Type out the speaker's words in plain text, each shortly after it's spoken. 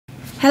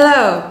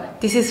Hello,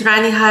 this is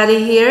Rani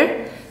Hari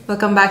here.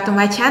 Welcome back to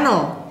my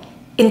channel.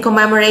 In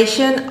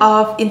commemoration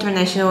of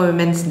International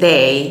Women's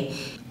Day,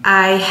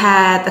 I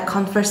had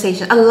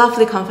a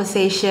lovely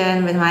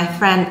conversation with my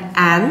friend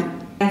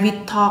Anne. We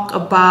talked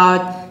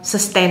about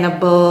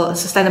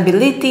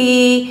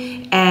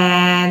sustainability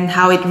and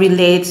how it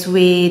relates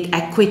with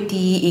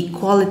equity,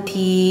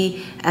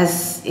 equality,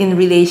 as in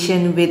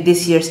relation with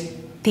this year's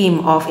theme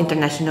of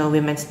International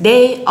Women's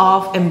Day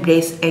of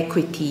Embrace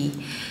Equity.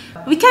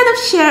 We kind of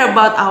share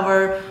about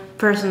our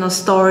personal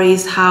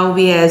stories, how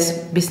we as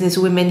business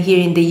women here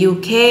in the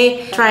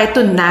UK try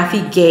to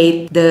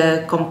navigate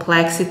the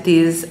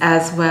complexities,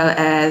 as well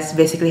as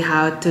basically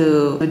how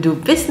to do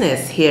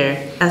business here,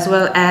 as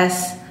well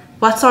as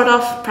what sort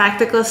of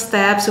practical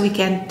steps we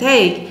can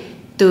take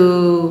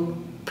to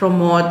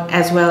promote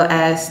as well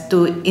as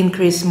to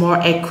increase more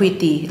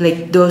equity,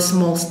 like those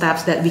small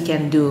steps that we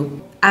can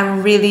do.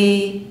 I'm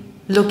really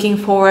looking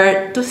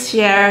forward to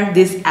share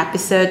this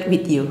episode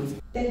with you.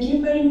 Thank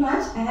you very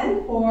much,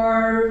 Anne,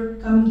 for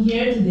coming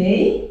here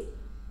today.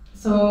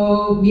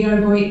 So we are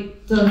going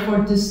to,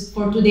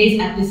 for today's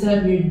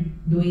episode, we're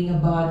doing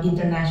about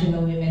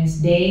International Women's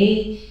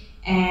Day,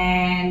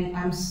 and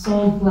I'm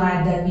so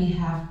glad that we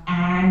have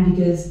Anne,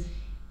 because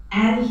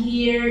Anne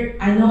here,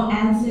 I know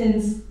Anne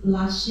since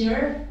last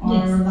year or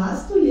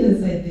last 2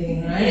 years, I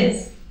think, right?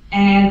 Yes.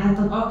 And I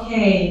thought,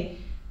 okay,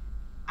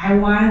 I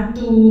want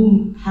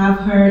to have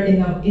her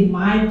in our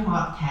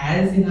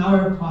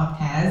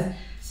podcast.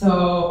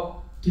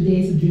 So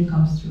today's dream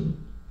comes true.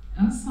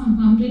 Awesome.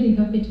 I'm really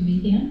happy to be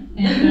here.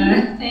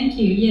 And thank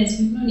you. Yes,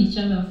 we've known each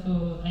other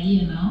for a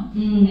year now.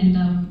 And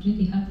I'm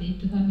really happy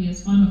to have you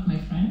as one of my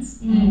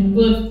friends. And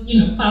both,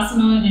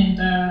 personal and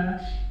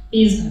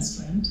business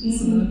friend.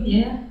 So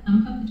yeah,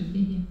 I'm happy to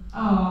be here.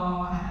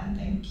 Oh, Anne,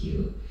 thank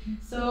you.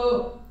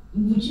 So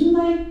would you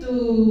like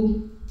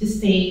to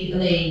say,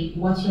 like,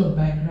 what's your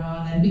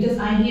background? And because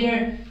I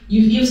hear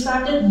you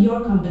started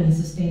your company,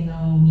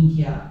 Sustainable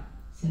Media,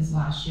 since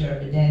last year,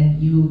 but then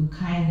you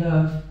kind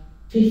of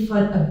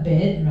pivot a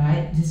bit,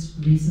 right? Just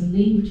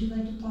recently. Would you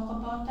like to talk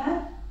about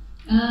that?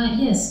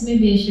 Yes,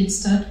 maybe I should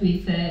start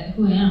with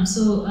who I am.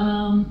 So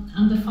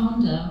I'm the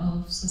founder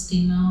of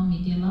Sustainable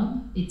Media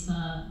Lab. It's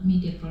a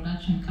media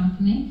production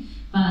company,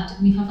 but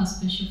we have a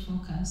special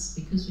focus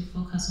because we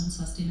focus on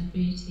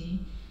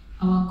sustainability.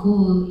 Our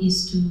goal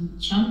is to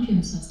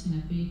champion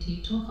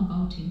sustainability, talk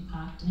about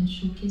impact, and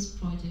showcase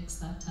projects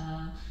that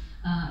are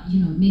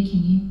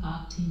making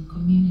impact in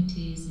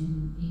communities,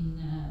 in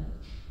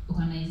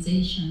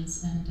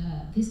organizations, and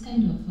this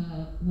kind of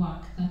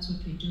work. That's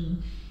what we do.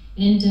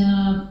 And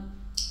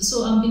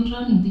so I've been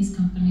running this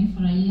company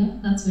for a year.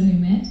 That's when we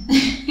met.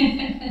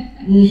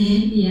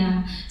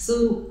 Yeah.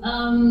 So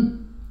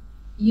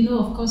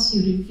of course,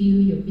 you review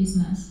your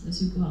business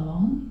as you go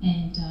along,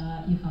 and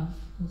you have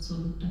also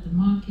looked at the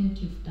market,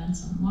 you've done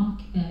some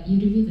work, you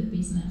review the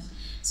business.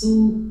 So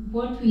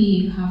what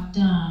we have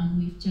done,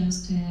 we've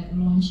just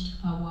launched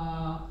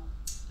our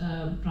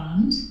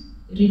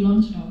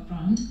relaunched our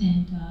brand,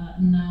 and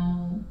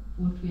now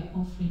what we are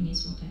offering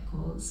is what I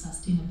call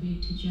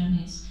sustainability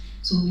journeys.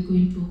 So we go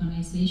into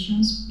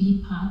organizations,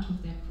 be part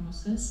of their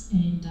process,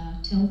 and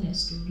tell their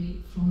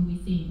story from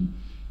within,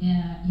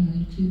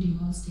 including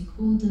all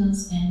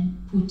stakeholders, and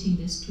putting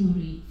the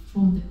story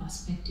from the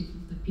perspective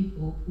of the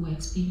people who are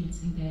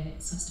experiencing the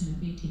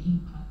sustainability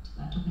impact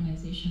that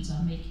organizations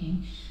are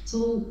making.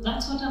 So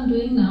that's what I'm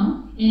doing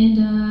now, and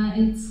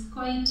it's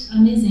quite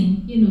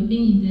amazing,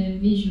 being in the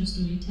visual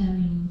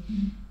storytelling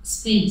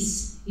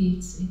space.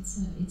 It's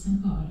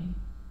empowering.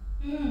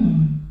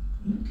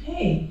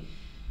 Okay.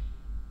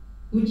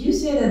 Would you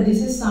say that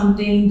this is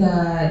something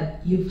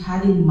that you've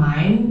had in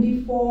mind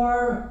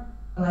before,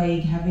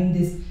 like having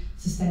this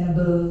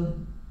sustainable,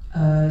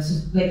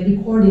 like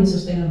recording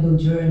sustainable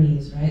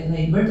journeys, right?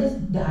 Like, where does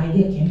the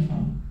idea came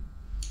from?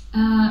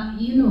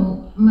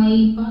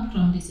 My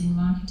background is in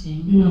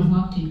marketing. I've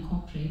worked in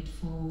corporate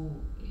for,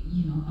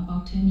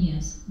 about 10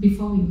 years.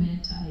 Before we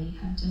met, I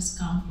had just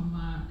come from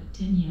a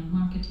 10-year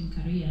marketing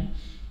career,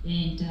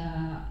 and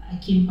I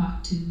came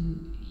back to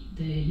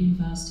the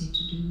university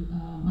to do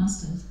a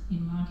master's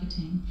in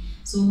marketing.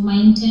 So my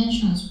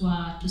intentions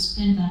were to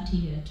spend that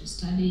year to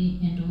study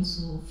and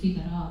also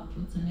figure out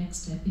what's the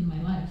next step in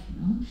my life,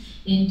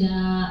 And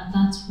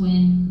that's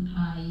when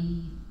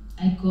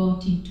I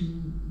got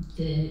into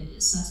the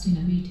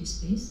sustainability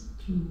space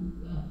through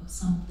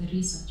some of the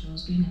research I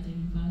was doing at the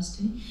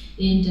university.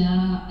 And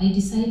I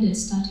decided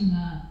starting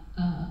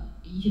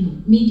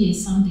media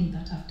is something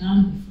that I've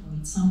done before.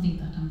 It's something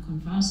that I'm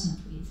conversant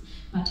with.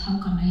 But how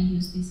can I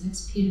use this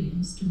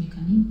experience to make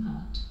an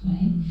impact,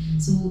 right?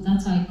 So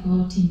that's how I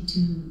got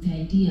into the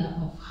idea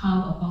of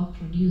how about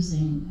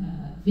producing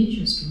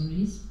visual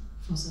stories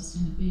for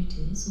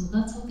sustainability. So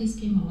that's how this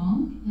came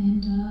along,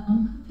 and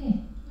I'm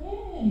happy.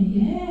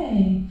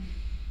 Yay.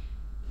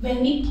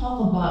 When we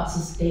talk about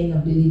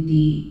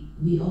sustainability,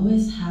 we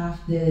always have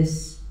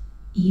this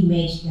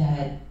image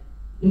that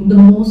the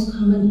most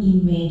common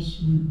image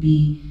would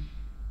be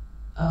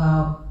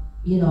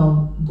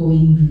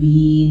going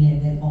green,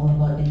 and then all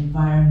about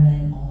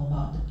environment,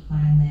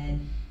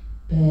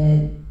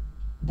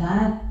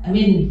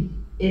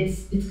 mean,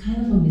 it's kind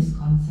of a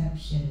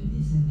misconception,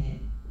 isn't it?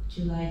 Would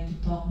you like to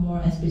talk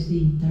more, especially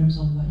in terms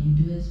of what you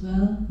do as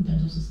well, in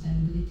terms of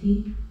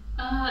sustainability?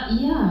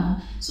 Yeah,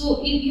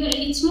 so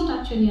it's not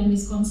actually a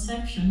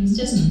misconception, it's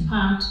just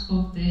part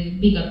of the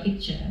bigger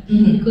picture.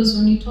 Because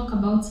when we talk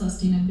about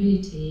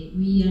sustainability,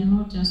 we are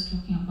not just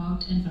talking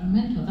about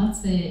environmental,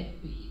 that's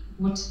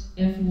what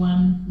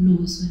everyone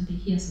knows when they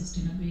hear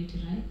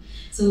sustainability, right?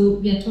 So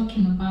we are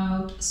talking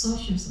about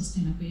social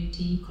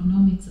sustainability,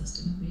 economic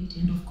sustainability,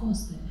 and of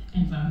course the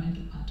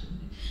environmental part of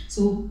it.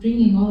 So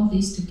bringing all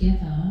this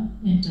together,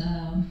 and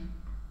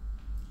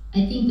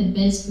I think the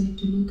best way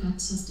to look at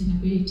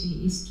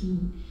sustainability is to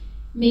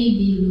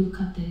maybe look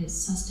at the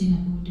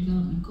Sustainable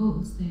Development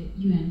Goals, the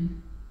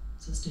UN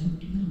Sustainable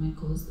Development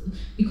Goals,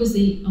 because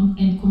they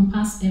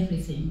encompass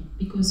everything.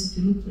 Because if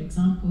you look, for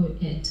example,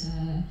 at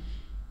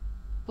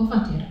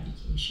poverty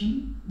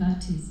eradication,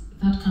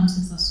 that comes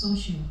as a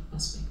social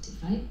perspective,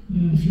 right?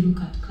 If you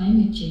look at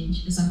climate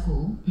change as a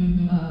goal,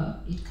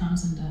 it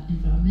comes under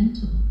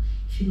environmental.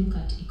 If you look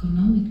at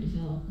economic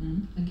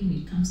development, again,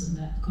 it comes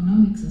under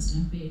economic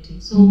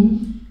sustainability. So,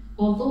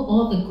 although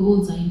all the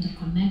goals are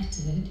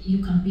interconnected, you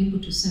can be able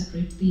to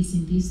separate these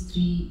in these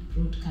three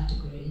broad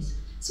categories.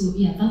 So,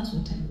 yeah, that's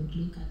what I would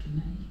look at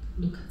when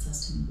I look at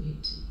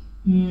sustainability.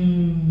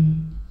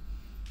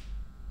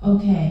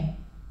 Okay.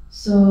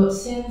 So,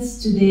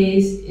 since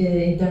today's,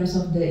 in terms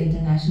of the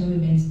International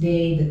Women's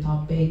Day, the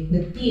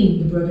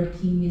broader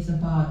theme is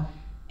about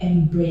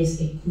embrace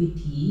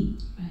equity.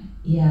 Right.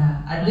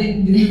 Yeah, I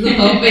think this is the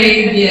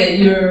topic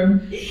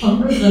you're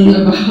concerned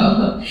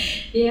about.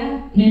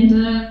 Yeah,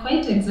 and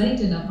quite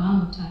excited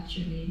about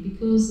actually,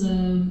 because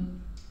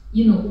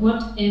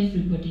what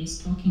everybody is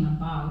talking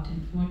about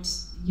and what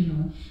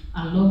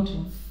a lot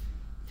of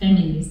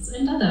feminists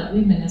and other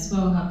women as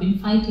well have been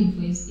fighting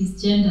for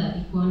is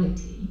gender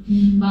equality.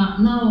 But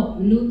now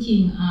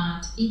looking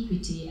at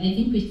equity, I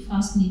think we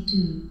first need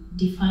to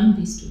define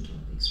these two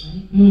topics,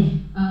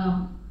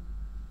 right?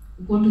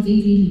 What do they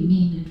really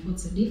mean and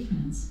what's the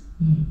difference,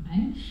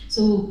 right?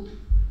 So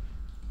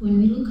when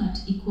we look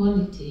at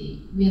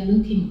equality, we are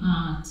looking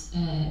at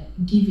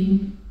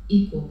giving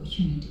equal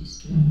opportunities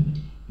to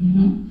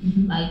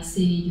everybody. Like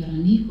say you're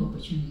an equal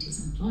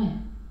opportunities employer,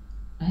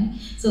 right?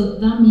 So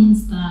that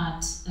means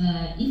that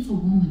if a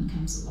woman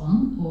comes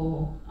along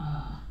or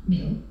a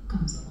male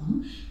comes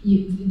along,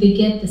 they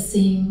get the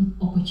same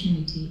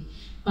opportunity.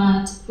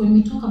 But when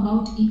we talk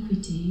about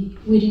equity,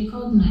 we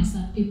recognize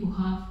that people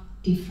have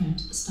different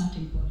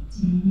starting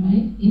points,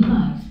 right, in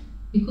life.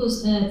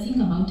 Because think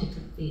about it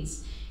like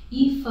this.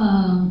 If,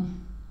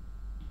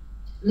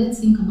 let's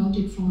think about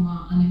it from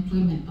an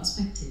employment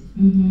perspective.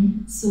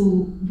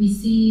 So we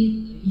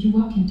see, you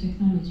work in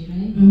technology,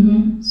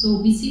 right?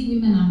 So we see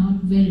women are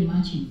not very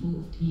much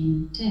involved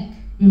in tech.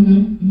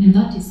 And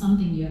that is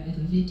something you're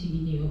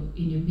elevating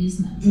in your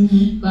business.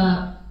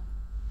 But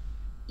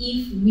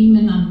if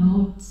women are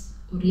not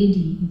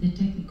already in the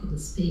technical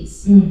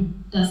space,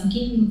 does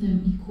giving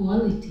them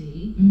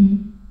equality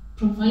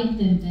provide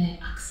them the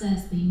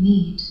access they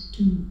need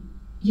to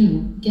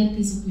get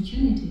these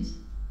opportunities,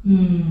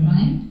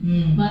 right?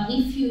 But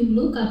if you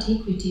look at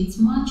equity, it's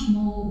much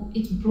more,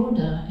 it's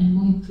broader and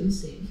more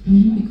inclusive,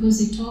 because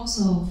it talks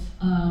of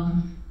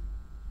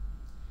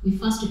we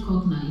first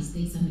recognize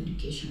there's an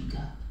education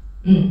gap,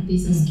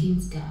 there's a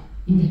skills gap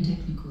in the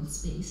technical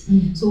space.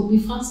 So we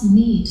first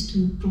need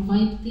to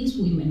provide these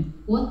women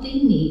what they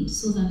need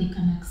so that they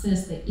can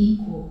access the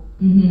equal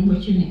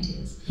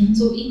opportunities.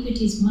 So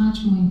equity is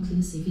much more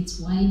inclusive, it's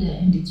wider,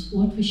 and it's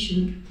what we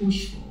should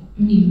push for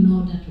in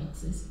order to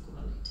access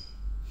equality.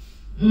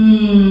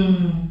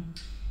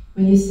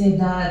 When you say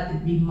that,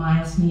 it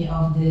reminds me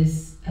of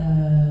this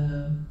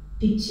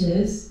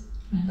pictures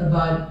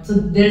about, so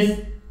there's,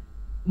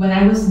 when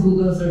I was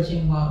Google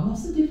searching about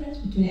what's the difference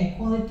between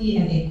equality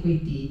and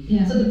equity.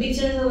 So the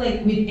pictures are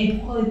like, with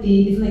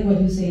equality, it's like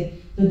what you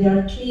said. So there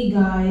are three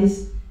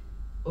guys,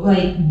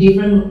 like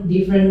different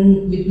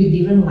with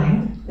different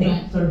length,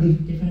 like sort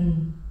of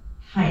different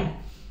height,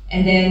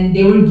 and then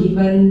they were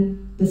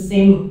given the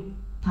same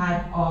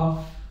type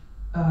of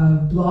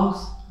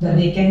blocks that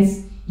they can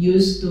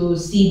use to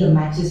see the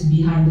matches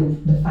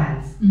behind the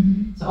fence.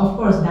 So of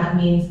course that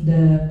means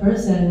the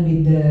person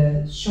with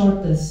the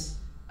shortest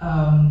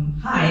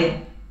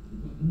height,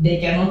 they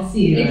cannot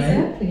see, right?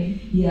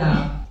 Exactly.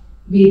 Yeah.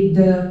 With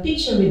the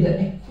picture with the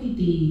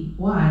equity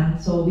one,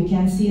 so we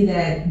can see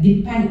that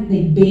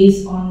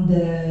based on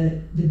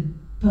the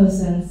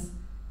person's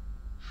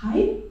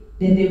height,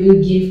 then they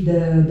will give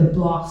the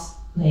blocks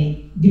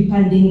like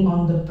depending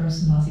on the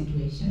personal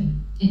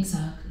situation.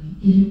 Exactly.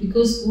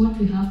 Because what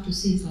we have to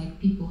see is like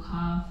people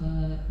have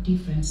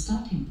different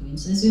starting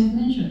points. As you have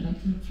mentioned,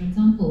 like for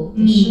example,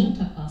 the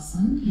shorter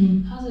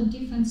person has a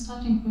different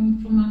starting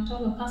point from a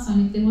taller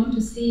person if they want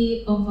to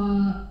see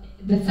over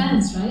the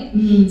fence, right?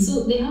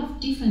 So they have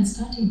different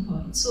starting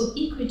points. So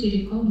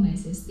equity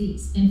recognizes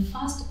this and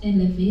first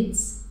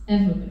elevates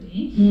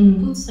everybody,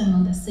 puts them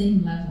on the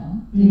same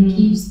level, then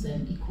gives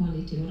them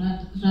equality, or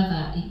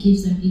rather it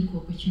gives them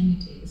equal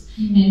opportunities.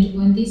 And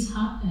when this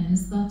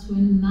happens, that's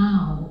when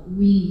now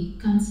we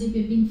can say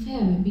we're being fair,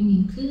 we're being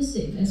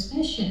inclusive,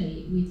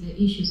 especially with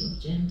the issues of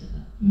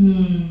gender.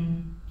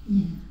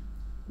 Yeah.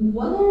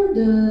 What are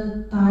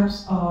the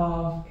types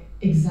of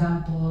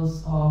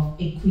examples of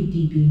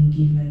equity being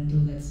given to,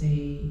 let's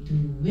say, to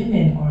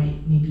women or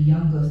maybe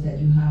young girls that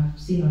you have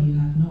seen or you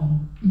have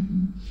known?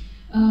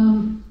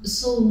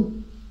 So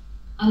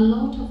a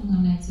lot of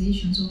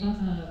organizations, or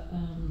rather,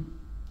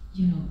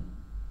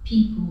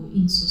 people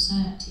in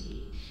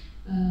society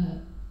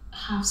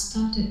have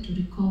started to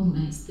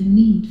recognize the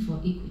need for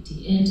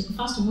equity. And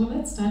first of all,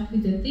 let's start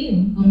with the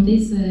theme of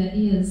this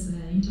year's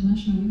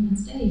International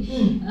Women's Day.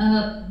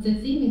 The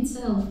theme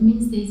itself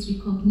means there is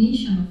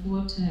recognition of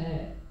what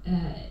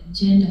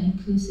gender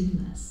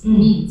inclusiveness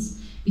means.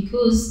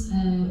 Because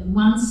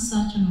once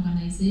such an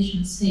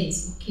organization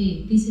says,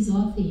 okay, this is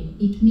our theme,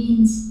 it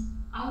means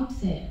out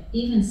there,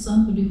 even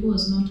somebody who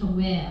was not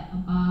aware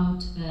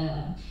about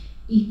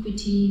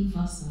equity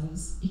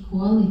versus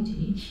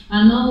equality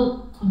are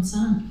now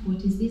concerned,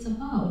 what is this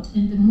about?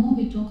 And the more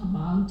we talk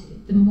about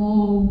it, the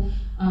more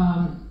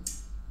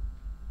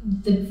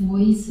the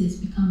voices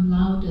become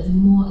louder, the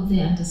more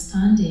the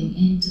understanding,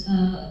 and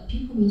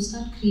people will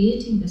start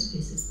creating the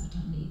spaces that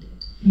are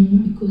needed.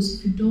 Because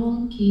if you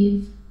don't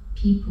give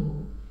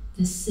people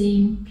the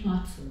same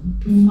platform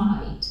to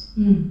fight,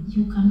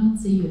 you cannot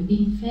say you're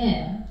being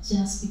fair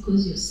just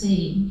because you're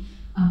saying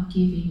I'm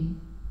giving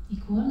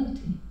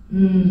equality.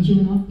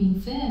 You're not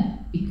being fair,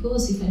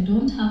 because if I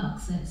don't have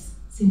access,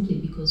 simply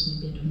because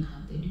maybe I don't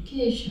have the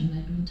education,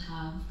 I don't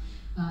have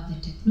the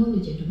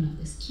technology, I don't have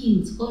the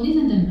skills, or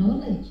even the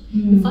knowledge.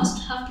 You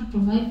first have to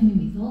provide me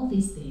with all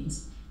these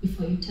things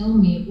before you tell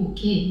me,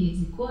 okay,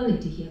 there's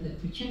equality here, the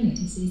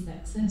opportunities is the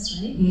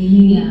access, right?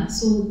 Yeah,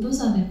 so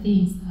those are the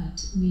things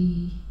that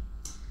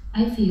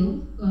I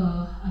feel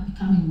are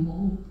becoming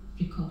more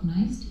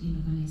recognized in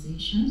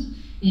organizations,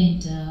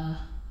 and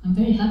I'm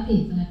very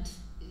happy that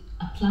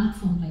a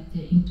platform like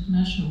the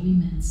International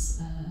Women's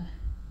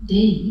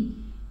Day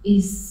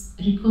is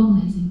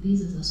recognizing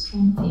this as a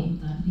strong theme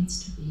that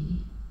needs to be,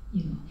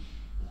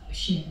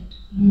 shared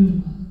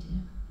around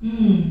the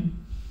world.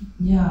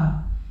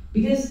 Yeah,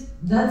 because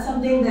that's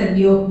something that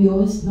we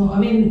always know. I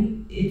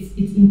mean,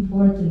 it's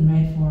important,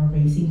 right, for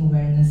raising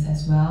awareness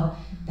as well,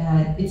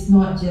 that it's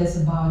not just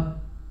about,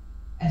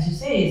 as you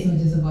say, it's not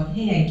just about,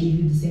 hey, I give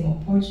you the same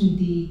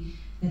opportunity,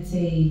 let's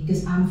say,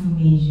 because I'm from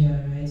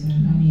Asia, right? So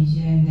I'm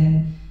Asian, and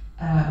then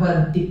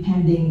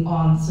depending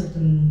on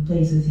certain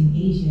places in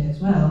Asia as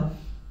well,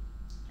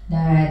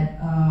 that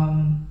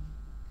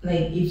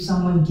like if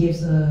someone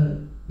gives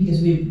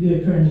because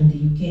we're currently in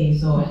the UK,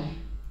 so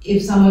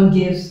if someone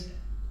gives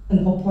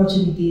an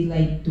opportunity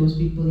like those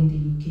people in the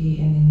UK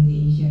and in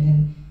the Asia,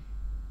 then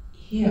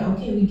here,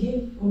 okay, we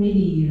give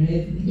already,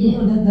 right? Yeah.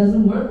 No, that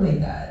doesn't work like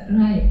that.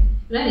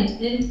 Right,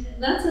 and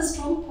that's a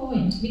strong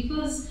point,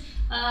 because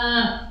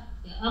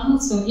I'm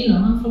also,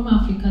 I'm from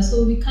Africa,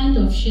 so we kind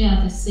of share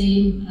the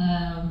same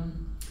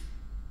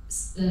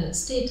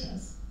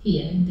status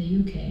here in the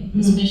UK,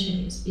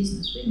 especially as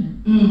business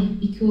women,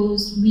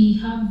 because we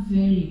have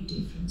very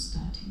different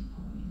starting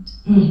point,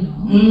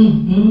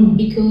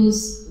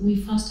 because we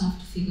first have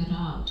to figure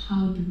out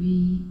how do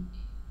we,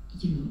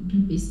 do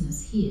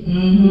business here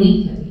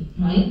legally,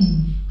 right?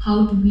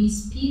 How do we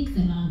speak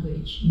the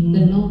language,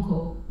 the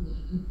local,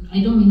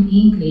 I don't mean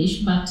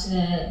English, but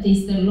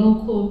there's the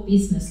local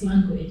business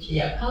language.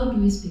 Yeah. How do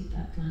we speak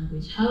that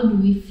language? How do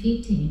we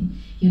fit in,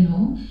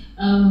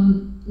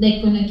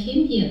 like when I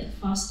came here the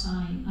first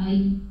time,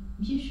 I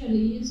usually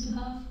used to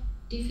have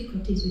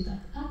difficulties with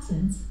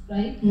accents,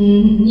 right?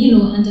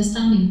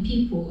 Understanding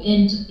people,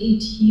 and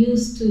it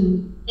used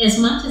to, as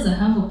much as I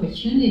have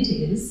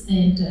opportunities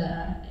and,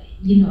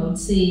 I would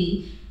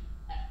say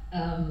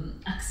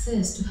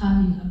access to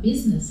having a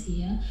business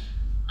here,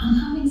 I'm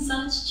having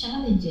such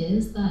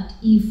challenges that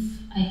if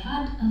I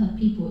had other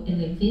people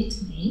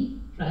elevate me,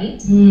 right,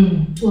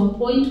 to a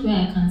point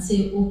where I can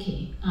say,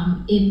 okay,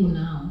 I'm able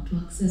now to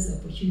access the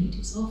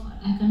opportunities offered,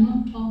 I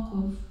cannot talk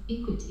of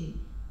equity,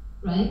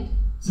 right?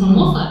 So I'm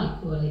offered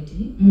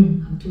equality.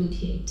 I'm told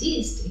here it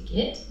is, take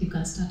it. You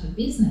can start a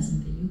business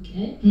in the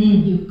UK.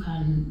 You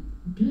can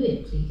do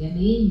it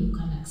legally. You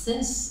can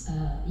access,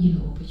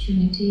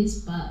 opportunities,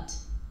 but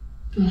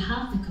do I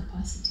have the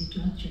capacity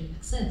to actually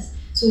access?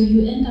 So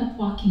you end up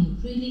working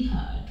really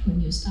hard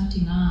when you're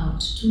starting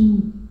out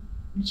to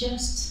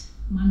just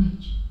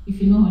manage,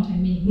 if you know what I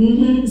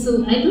mean.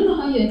 So I don't know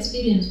how your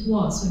experience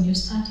was when you're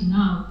starting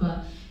out,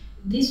 but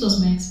this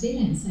was my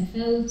experience. I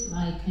felt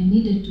like I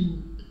needed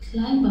to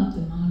climb up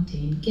the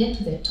mountain, get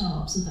to the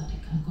top so that I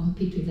can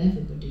compete with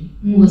everybody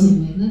who was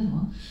in my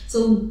level.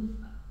 So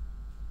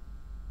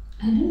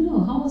I don't know,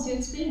 how was your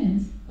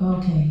experience?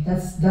 Okay,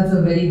 that's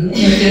a very good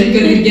question,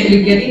 because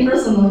you're getting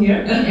personal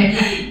here.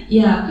 Okay.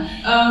 Yeah.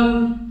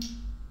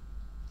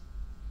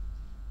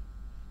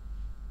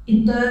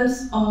 In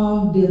terms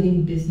of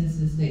building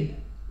businesses,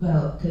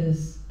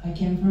 because I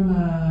came from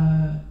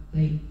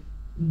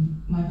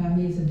my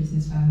family is a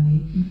business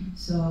family,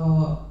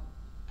 so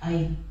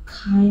I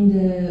kind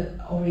of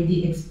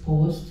already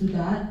exposed to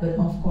that. But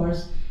of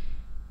course,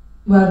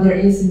 well, there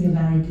is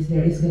similarities.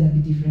 There is gonna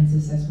be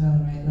differences as well,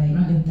 right?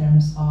 Like in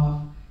terms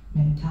of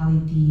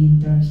mentality,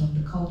 in terms of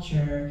the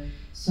culture.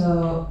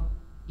 So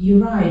you're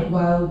right.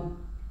 Well,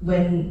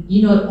 when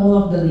you know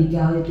all of the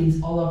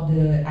legalities, all of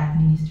the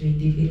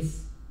administrative,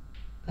 it's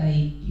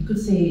like you could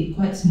say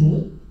quite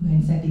smooth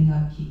when setting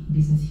up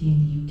business here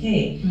in the UK.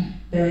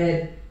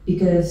 But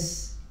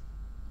because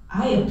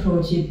I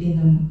approach it in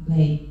a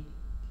like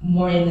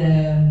more in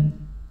a,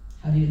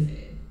 how do you say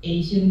it,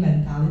 Asian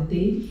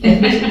mentality,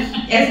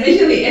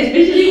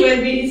 especially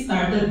when we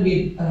started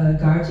with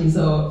Garchi.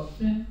 So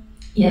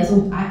yeah,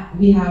 so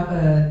we have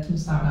two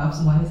startups.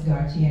 One is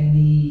Garchi, and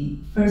we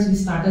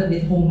started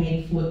with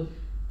homemade food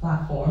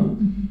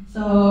platform.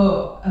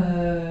 So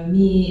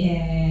me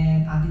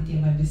and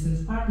Aditya, my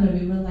business partner,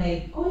 we were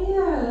like, oh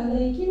yeah,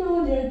 like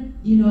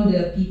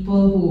the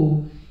people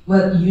who,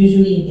 well,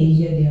 usually in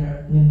Asia they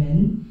are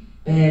women,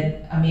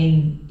 but I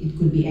mean it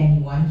could be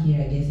anyone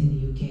here, I guess, in the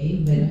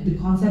UK. But the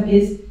concept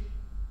is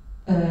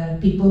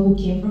people who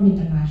came from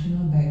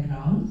international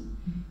backgrounds,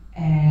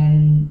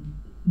 and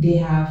they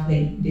have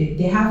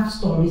they have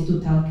stories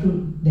to tell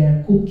through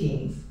their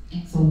cookings.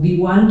 So we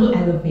want to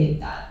elevate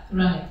that.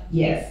 Right.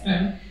 Yes.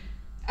 Right.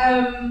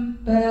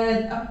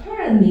 But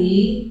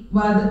apparently,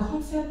 while the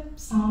concept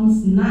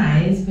sounds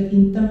nice, but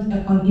in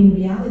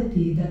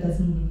reality, that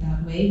doesn't work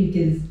that way,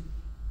 because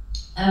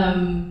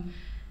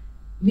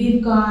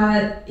we've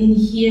got in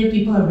here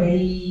people are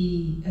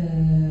very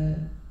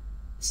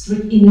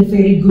strict in a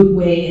very good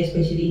way,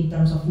 especially in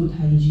terms of food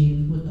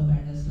hygiene, food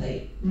awareness,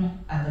 like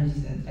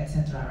allergies and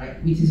etc.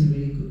 Right, which is a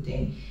really good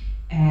thing,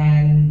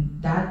 and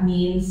that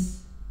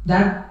means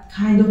that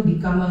kind of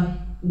become a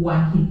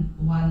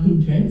one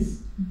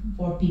hindrance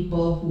for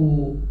people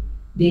who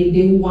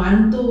they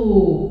want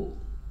to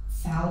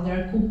sell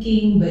their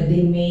cooking, but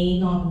they may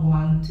not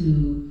want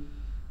to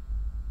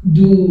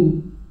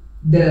do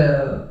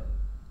the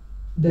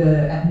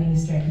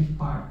administrative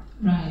part.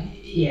 Right.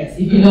 Yes,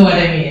 if you know what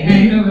I mean.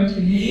 I know what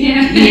you mean.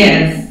 Yeah.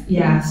 Yes,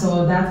 yeah.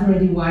 So that's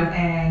already one,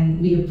 and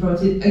we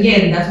approach it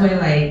again. That's why,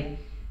 like,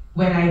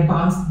 when I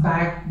bounced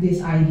back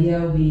this idea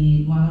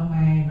with one of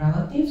my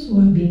relatives who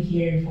have been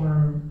here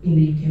in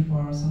the UK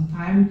for some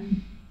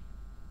time,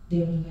 they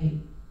were like,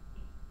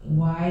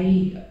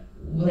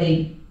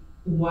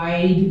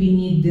 why do we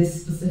need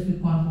this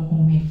specific one for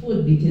homemade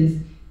food? Because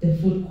the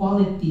food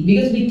quality,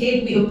 because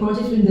we approach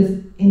it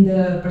in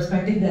the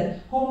perspective that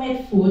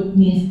homemade food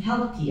means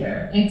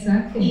healthier,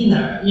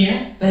 cleaner.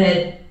 Yeah.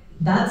 But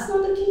that's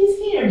not the case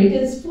here,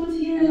 because food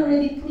here is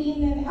already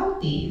clean and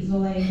healthy. So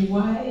like,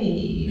 why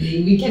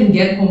we can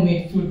get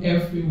homemade food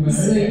everywhere?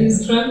 So you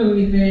struggle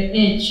with the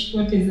edge.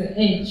 What is the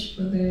edge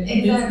for the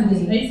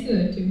business? I see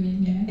what you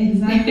mean. Yeah.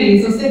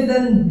 Exactly. So since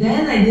then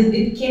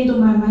it came to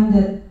my mind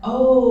that,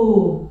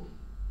 oh,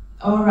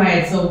 all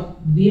right. So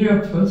we're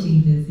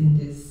approaching this in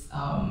this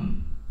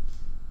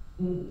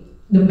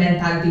the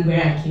mentality where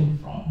I came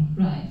from.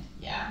 Right.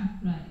 Yeah.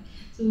 Right.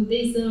 So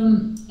there's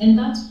and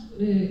that's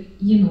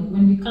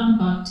when we come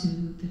back to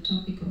the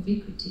topic of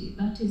equity,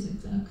 that is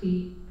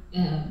exactly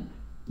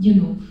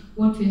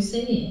what we're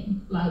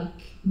saying.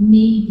 Like,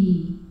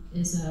 maybe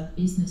as a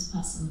business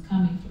person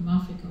coming from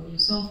Africa, or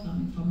yourself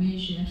coming from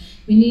Asia,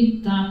 we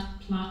need that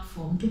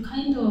platform to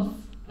kind of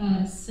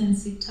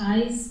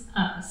sensitize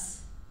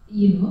us,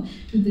 to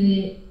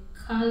the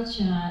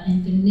culture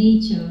and the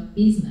nature of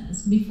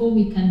business before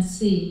we can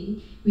say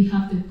we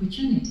have the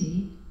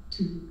opportunity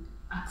to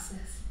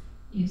access.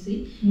 You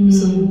see?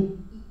 So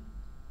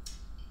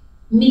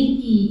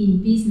maybe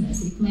in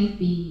business it might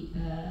be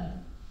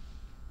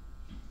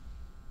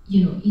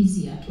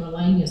easier to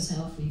align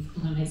yourself with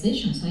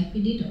organizations like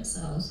we did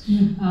ourselves.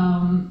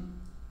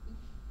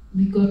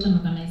 We got an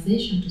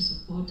organization to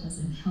support us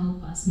and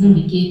help us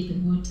navigate the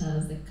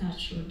waters, the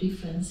cultural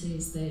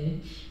differences, the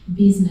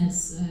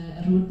business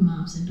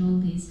roadmaps, and all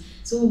this.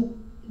 So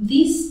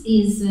this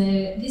is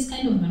this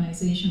kind of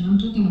organization. I'm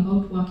talking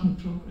about Work in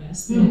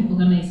Progress, the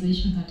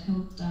organization that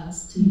helped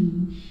us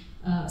to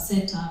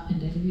set up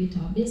and elevate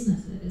our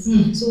businesses.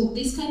 So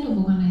these kind of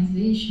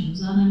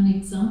organizations are an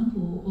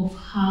example of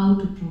how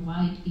to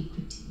provide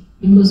equity,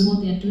 because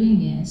what they're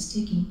doing is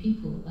taking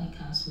people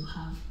like us who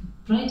have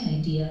bright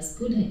ideas,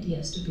 good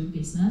ideas to do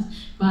business,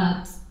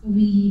 but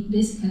we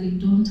basically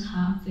don't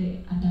have the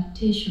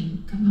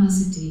adaptation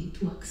capacity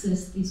to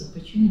access these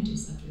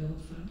opportunities that we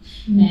offered.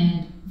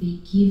 And they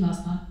give us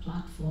that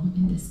platform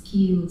and the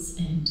skills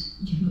and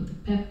the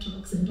pep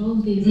talks and all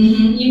this.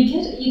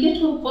 You get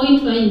to a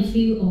point where you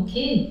feel,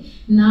 okay,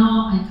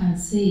 now I can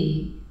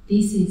say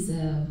this is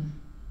an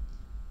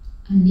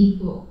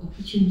equal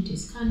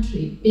opportunities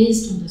country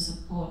based on the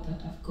support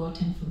that I've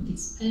gotten from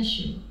this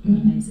special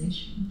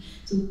organization.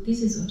 So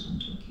this is what I'm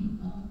talking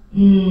about.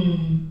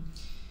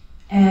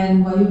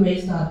 And while you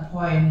raise that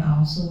point, I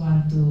also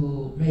want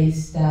to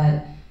raise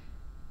that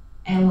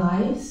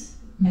allies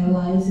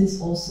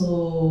is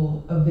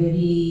also a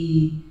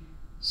very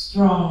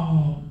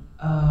strong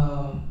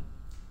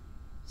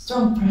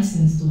strong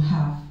presence to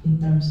have in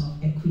terms of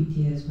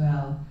equity as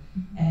well.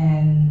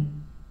 And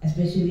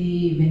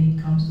especially when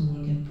it comes to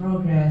work in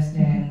progress,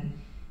 then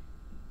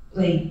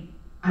like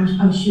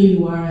I'm sure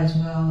you are as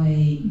well.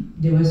 Like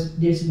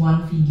there's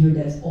one figure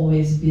that's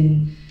always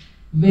been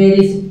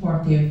very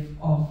supportive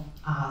of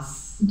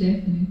us.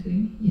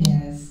 Definitely.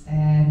 Yes,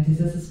 and this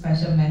is a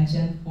special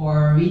mention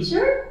for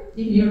Richard.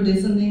 If you're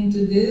listening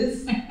to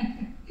this.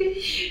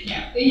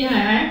 Yeah,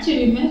 I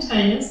actually met her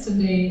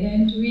yesterday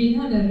and we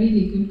had a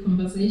really good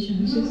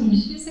conversation.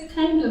 She's a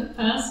kind of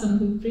person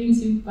who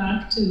brings you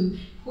back to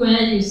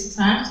where you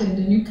started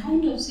and you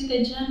kind of see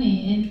the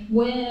journey and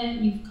where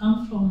you've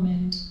come from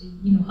and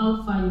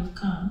how far you've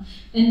come.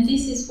 And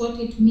this is what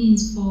it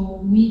means for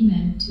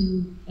women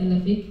to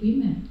elevate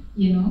women.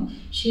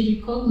 She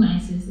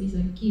recognizes there's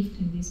a gift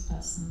in this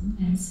person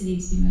and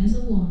says, as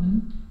a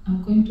woman,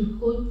 I'm going to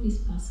hold this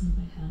person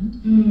by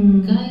hand,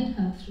 guide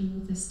her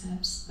through the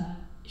steps that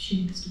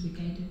she needs to be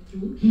guided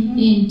through,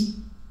 and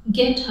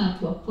get her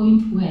to a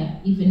point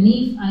where even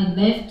if I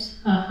left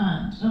her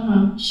hand,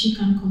 she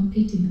can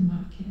compete in the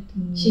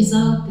market. She's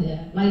out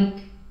there,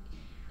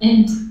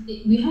 and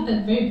we had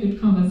a very good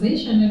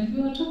conversation, and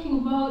we were talking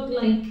about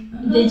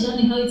the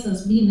journey, how it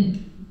has been, and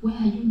where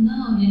are you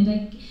now, and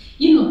I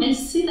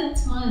see that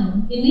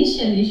smile.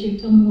 Initially, she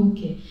told me,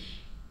 okay,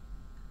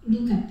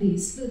 look at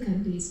this,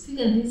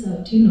 figure this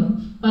out,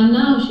 But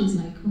now she's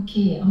like,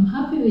 okay, I'm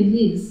happy with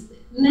this.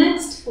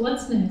 Next,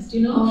 what's next,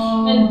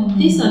 And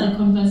these are the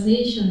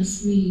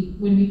conversations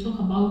when we talk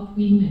about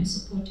women,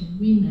 supporting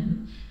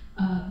women,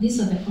 these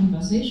are the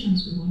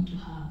conversations we want to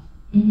have.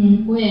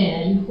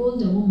 Where you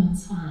hold a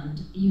woman's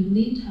hand, you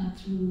lead her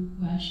through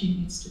where she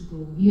needs to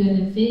go, you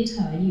elevate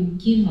her, you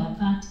give her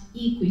that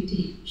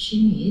equity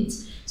she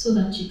needs so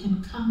that she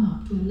can come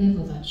up to a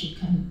level that she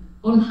can,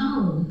 on her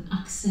own,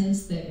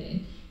 access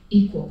the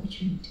equal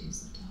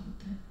opportunities that are out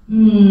there.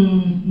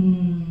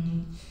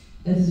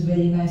 That is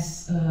very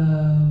nice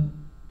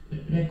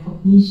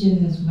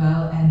recognition as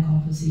well and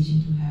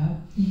conversation to have.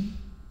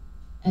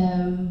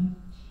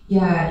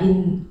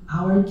 In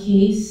our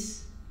case,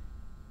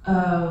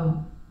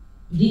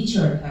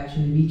 Richard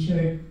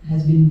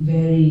has been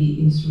very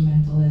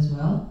instrumental as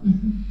well.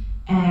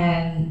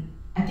 And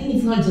I think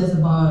it's not just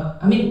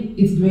about,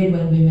 it's great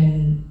when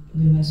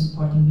women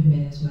supporting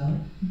women as well.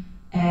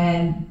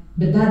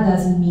 But that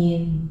doesn't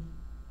mean,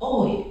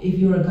 if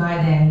you're a guy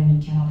then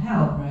you cannot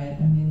help, right?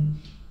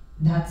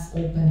 That's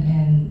open,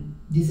 and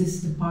this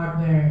is the part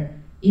where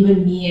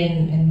even me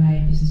and my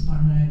business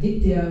partner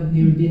Aditya,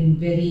 we've been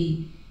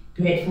very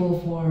grateful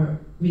for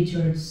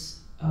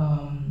Richard's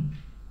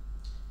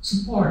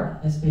support,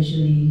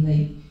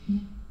 especially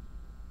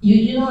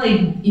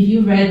if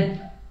you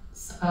read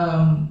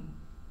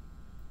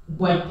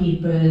white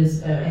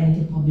papers,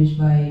 anything published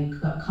by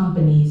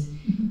companies,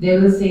 they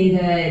will say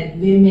that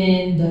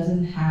women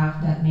doesn't have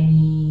that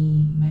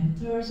many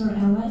mentors or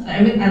allies.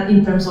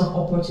 In terms of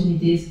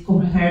opportunities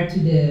compared to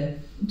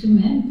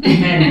men.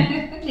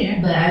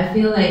 Yeah. But I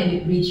feel like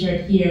with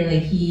Richard here,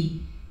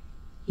 he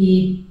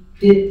did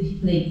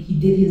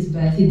his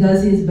best. He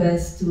does his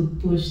best to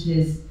push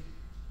this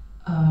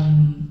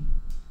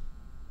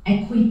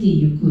equity,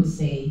 you could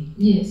say.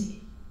 Yes.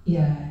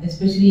 Yeah,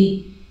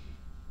 especially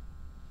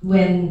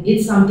when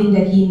it's something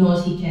that he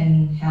knows he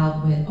can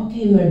help with.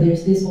 Okay, where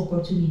there's this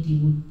opportunity,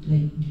 do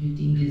you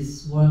think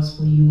this works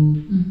for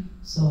you?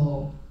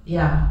 So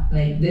yeah,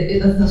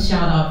 it's a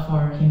shout out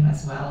for him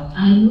as well.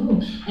 I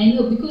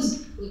know,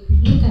 because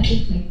look at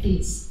it like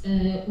this.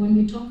 When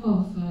we talk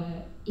of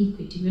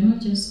equity, we're not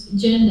just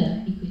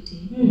gender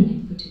equity. When we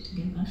put it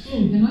together,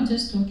 we're not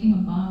just talking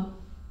about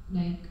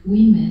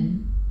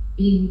women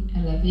being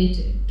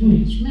elevated to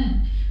reach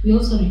men. We are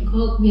also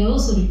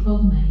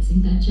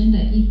recognizing that gender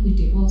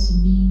equity also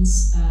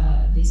means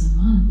there's a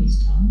man who is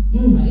down,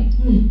 right?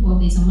 Or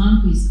there's a man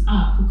who is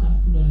up who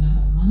can pull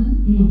another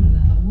man or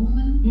another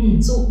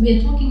woman. So we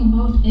are talking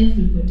about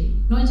everybody,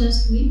 not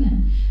just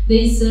women.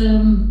 There's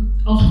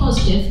of course,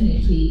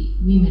 definitely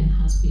women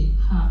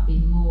have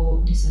been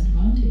more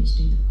disadvantaged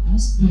in the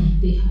past.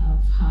 They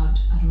have had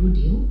a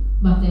rodeo,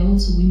 but there are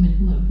also women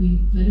who are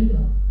doing very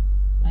well.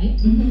 Right?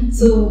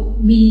 So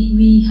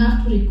we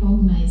have to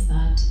recognize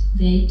that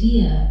the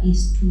idea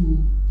is to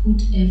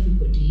put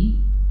everybody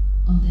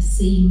on the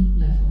same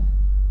level,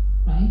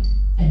 right?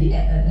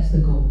 That's the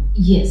goal.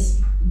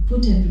 Yes,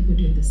 put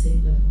everybody on the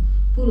same level.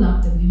 Pull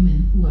up the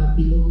women who are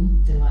below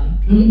the line,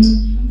 right?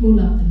 Pull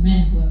up the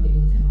men who are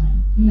below the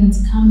line.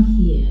 Let's come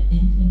here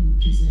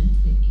and present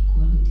the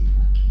equality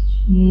package.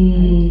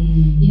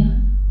 Right? Yeah.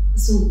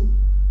 So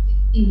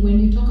when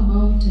you talk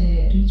about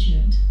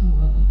Richard,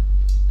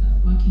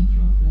 work in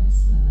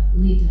progress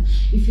leader,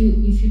 if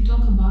you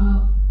talk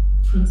about,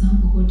 for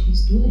example, what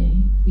he's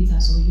doing with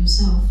us, or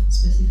yourself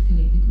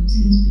specifically, because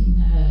he's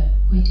been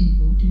quite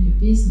involved in your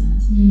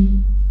business,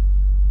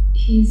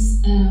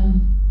 he's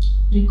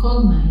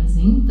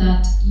recognizing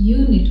that you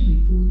need to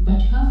be pulled, but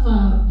you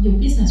have your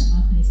business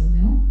partner is a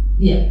male.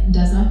 Yeah.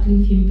 Does that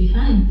leave him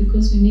behind?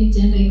 Because we need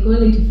gender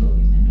equality for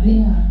women, right?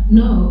 Yeah.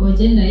 No, or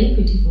gender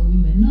equity for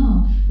women.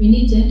 No, We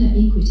need gender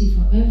equity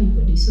for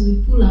everybody. So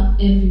we pull up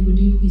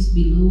everybody who is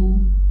below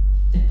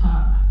the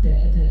power,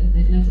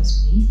 the level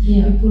space.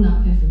 Yeah. We pull up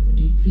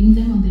everybody, bring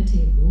them on the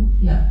table,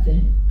 Yeah.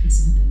 then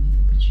present them with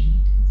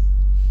opportunities.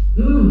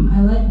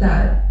 I like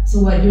that.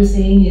 So what you're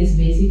saying is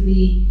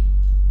basically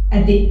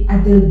at the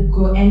end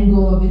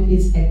goal of it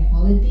is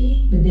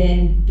equality, but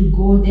then to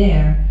go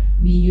there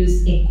we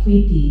use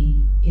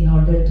equity in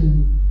order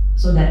to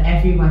so that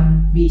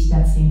everyone reach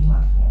that same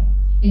platform.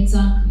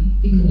 Exactly,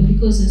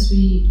 because as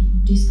we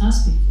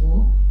discussed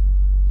before,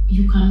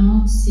 you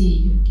cannot say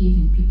you're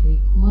giving people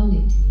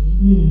equality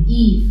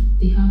if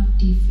they have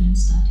different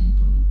starting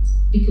points,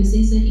 because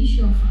there's an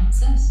issue of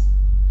access.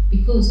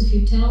 Because if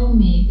you tell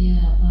me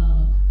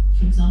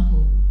for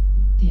example,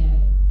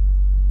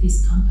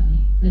 this company,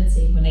 let's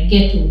say when I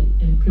get to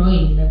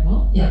employing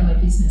level, Yeah. my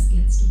business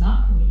gets to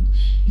that point,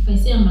 if I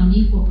say I'm an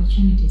equal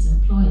opportunities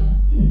employer,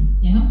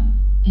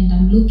 and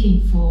I'm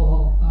looking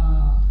for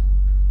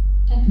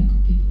technical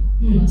people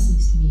who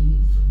assist me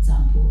with, for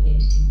example,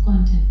 editing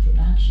content,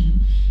 production,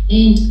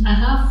 and I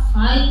have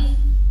 5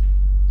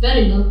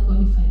 very well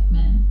qualified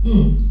men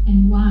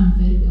and 1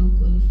 very well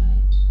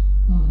qualified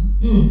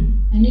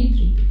woman. I need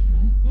 3 people,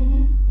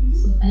 right?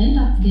 So I end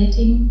up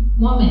getting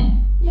more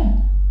men.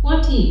 Yeah.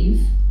 What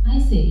if I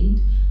said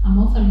I'm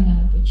offering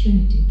an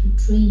opportunity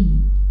to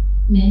train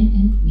men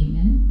and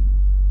women,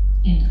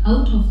 and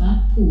out of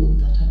that pool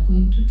that I'm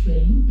going to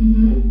train,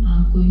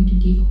 I'm going to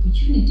give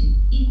opportunity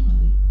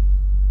equally.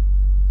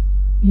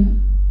 Yeah.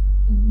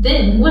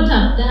 Then what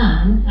I've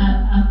done,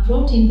 I've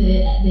brought in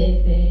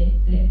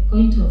the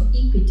point of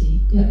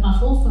equity. Yeah.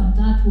 I've offered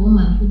that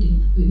woman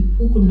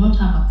who could not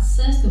have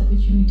access to the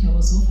opportunity I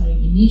was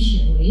offering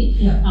initially.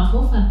 Yeah. I've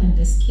offered them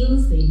the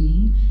skills they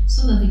need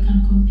so that they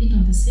can compete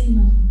on the same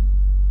level.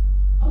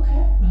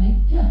 Okay. Right?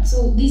 Yeah.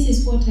 So this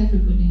is what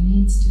everybody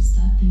needs to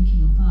start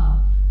thinking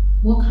about.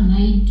 What can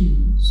I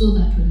do so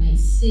that when I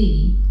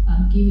say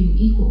I'm giving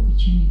equal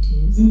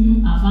opportunities,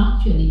 I've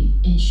actually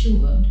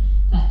ensured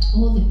that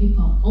all the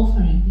people I'm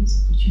offering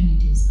these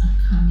opportunities are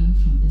coming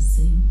from the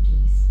same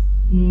place.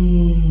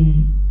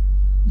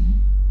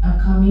 Are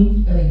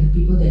coming, like the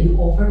people that you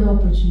offer the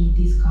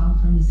opportunities come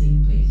from the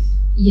same place.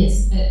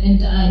 Yes,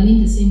 and I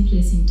mean the same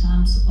place in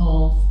terms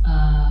of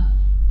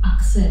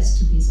access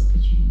to this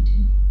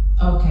opportunity.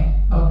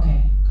 Okay,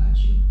 got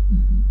you.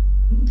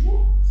 Okay.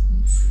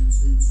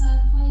 So it's a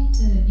quite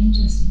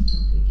interesting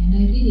topic, and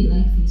I really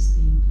like this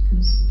thing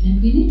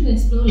and we need to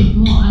explore it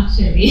more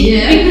actually.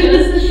 Yeah.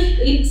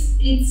 Because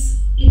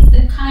it's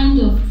the kind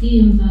of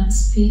theme that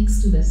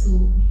speaks to the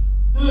soul.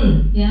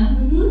 Yeah,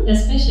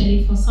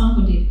 especially for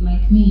somebody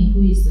like me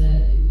who is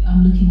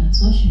I'm looking at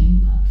social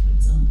impact, for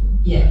example.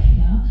 Yeah.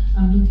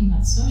 I'm looking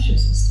at social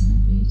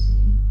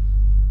sustainability.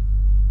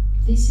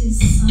 This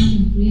is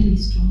something really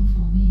strong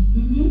for me.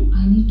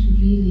 I need to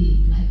really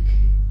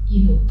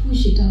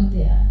push it out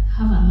there,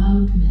 have a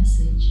loud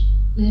message,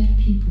 let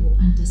people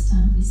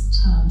understand these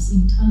terms,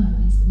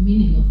 internalize the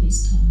meaning of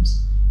these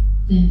terms,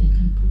 then they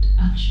can put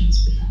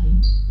actions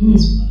behind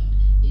this word.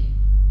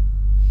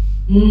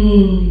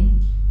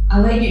 I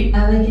like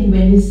it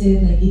when you say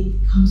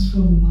it comes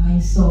from my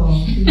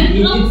soul.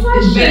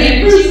 It's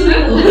very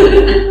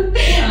personal.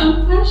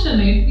 I'm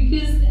passionate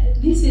because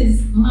this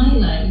is my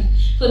life.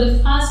 For the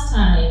first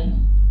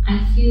time,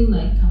 I feel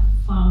like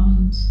I've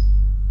found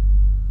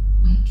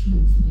my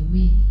truth, my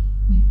way,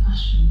 my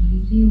passion, my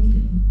real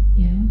thing.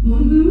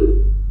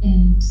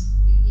 And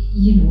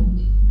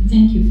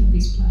thank you for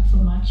this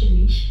platform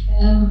actually.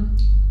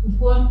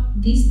 What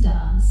this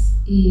does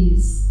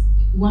is,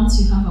 once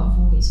you have a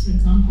voice, for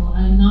example,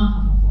 I now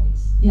have a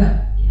voice.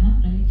 Yeah,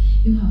 right?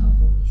 You have a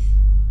voice.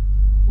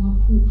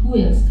 Who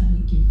else can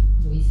we give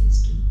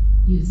voices to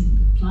using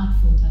the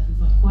platform that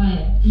we've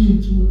acquired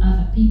through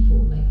other people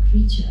like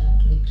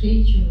Richard, like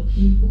Rachel?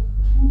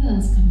 Who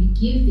else can we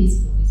give this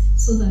voice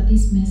so that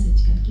this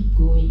message can keep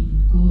going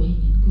and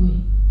going and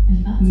going?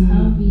 And that's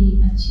how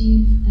we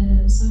achieve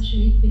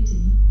social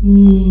equity.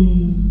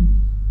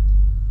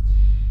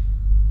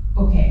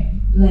 Okay,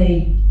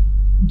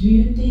 do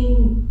you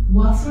think,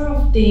 what sort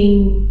of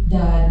thing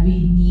that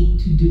we need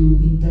to do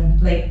in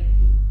terms,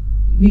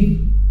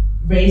 we've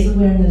raised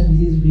awareness,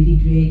 which is really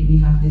great, we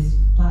have this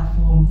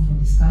platform for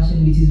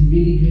discussion, which is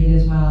really great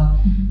as well,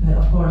 but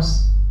of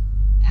course,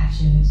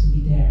 action needs to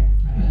be there,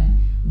 right?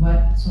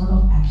 What sort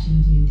of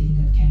action do you think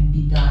that can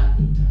be done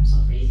in terms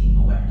of raising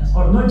awareness,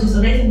 or not just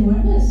raising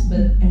awareness,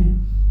 but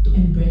to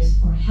embrace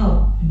or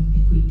help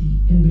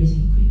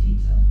embracing equity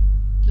itself?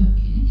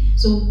 Okay,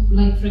 so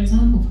for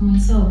example, for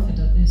myself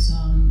as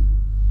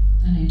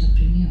an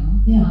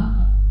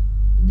entrepreneur,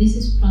 this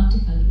is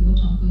practically what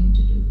I'm going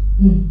to do.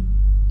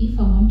 If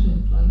I want to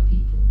employ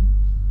people,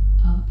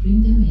 I'll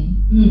bring them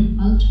in,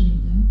 I'll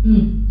train them,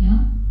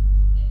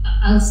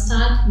 I'll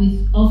start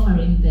with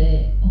offering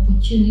the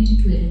opportunity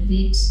to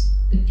elevate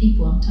the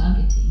people I'm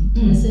targeting to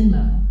the same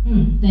level.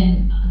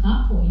 Then at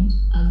that point,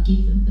 I'll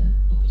give them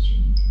the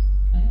opportunity,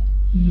 right?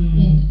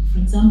 And for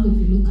example, if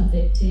you look at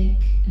the tech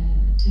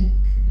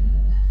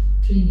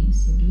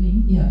trainings you're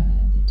doing,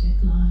 the tech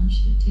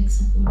launch, the tech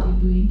support you're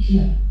doing,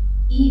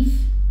 if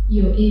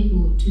you're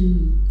able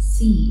to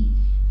see,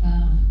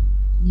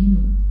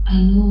 I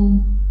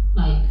know,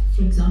 like,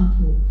 for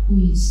example, who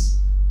is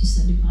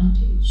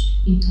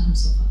disadvantaged in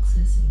terms of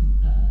accessing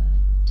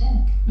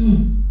tech.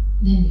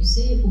 Then you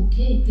say,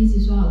 okay, this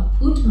is where I'll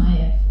put my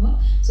effort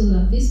so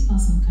that this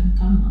person can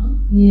come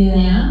on.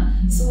 Yeah.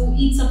 So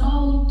it's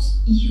about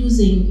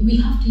we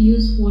have to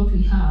use what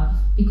we have,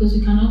 because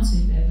we cannot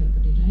save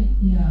everybody, right?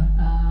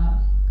 Yeah.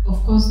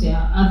 Of course, there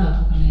are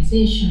other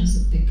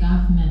organizations, the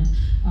government.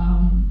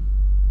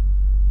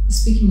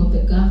 Speaking of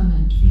the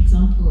government, for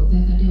example, the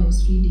other day I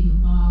was reading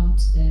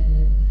about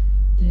the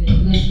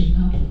leveling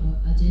up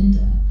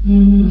agenda,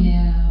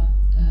 where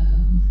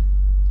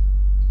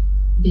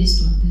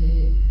based on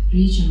the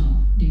regional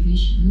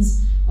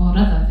divisions, or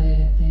rather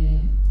the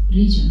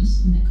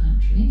regions in the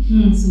country.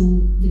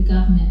 So the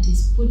government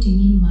is putting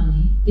in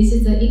money. This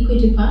is the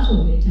equity part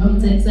of it, and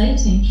it's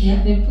exciting.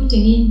 Yeah. They're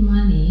putting in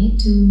money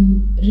to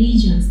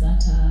regions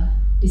that are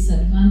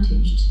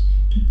disadvantaged,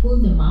 to pull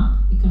them up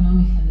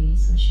economically,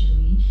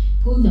 socially,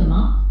 pull them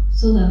up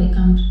so that they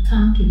can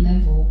come to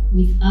level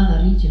with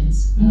other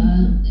regions.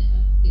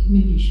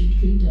 Maybe you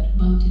should read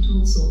about it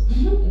also,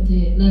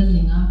 the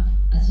leveling up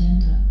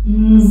agenda.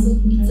 So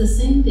it's the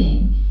same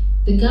thing.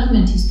 The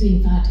government is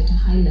doing that at a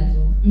high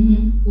level.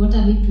 What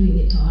are we doing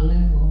at our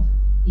level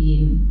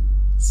in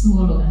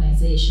small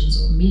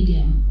organizations or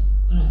medium,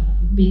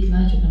 big,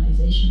 large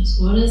organizations,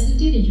 or as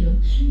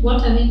individuals?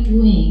 What are we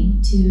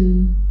doing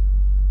to,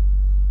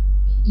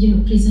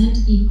 present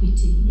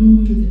equity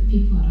to the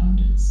people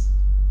around us?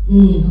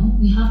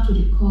 We have to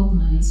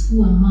recognize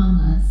who among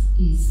us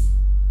is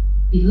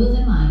below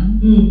the line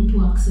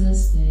to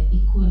access the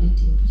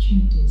equality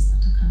opportunities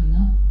that are coming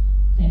up.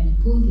 Then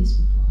we pull these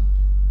people up.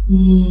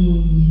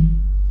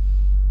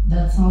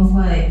 That sounds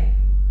like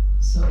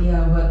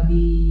what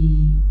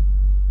we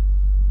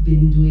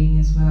been doing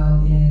as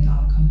well in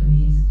our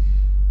companies.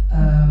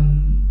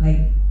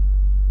 Like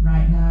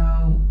right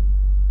now,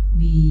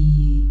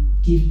 we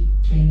give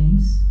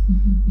trainings.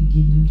 We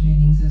give them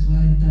trainings as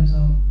well in terms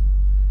of,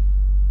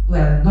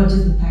 not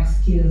just the tech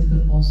skills,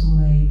 but also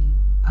like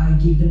I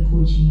give them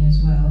coaching as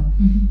well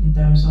in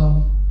terms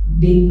of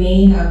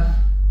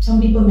some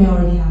people may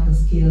already have the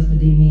skills, but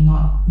they may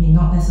not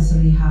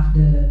necessarily have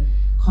the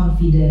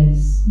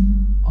confidence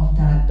of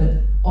that,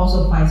 but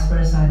also vice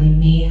versa. They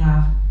may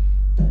have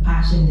the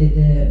passion,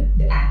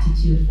 the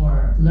attitude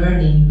for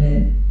learning,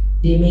 but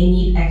they may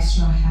need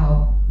extra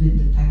help with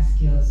the tech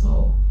skills.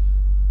 So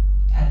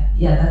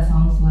that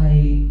sounds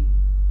like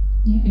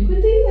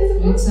equity, I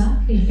suppose.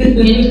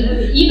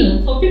 Exactly.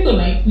 And for people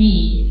like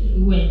me,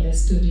 who are in the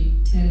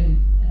storytelling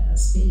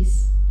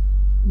space,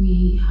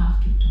 we have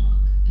to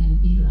talk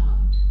and be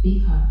loud, be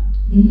heard,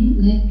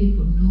 let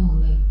people know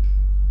like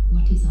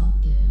what is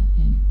out there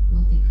and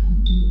what they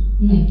can do.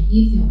 Like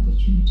if there are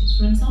opportunities.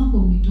 For example,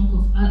 when we talk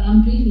of,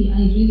 I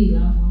really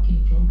love work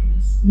in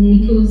progress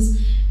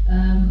because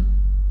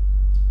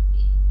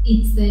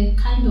it's the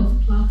kind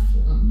of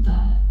platform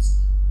that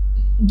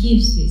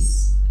gives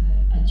this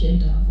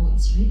agenda a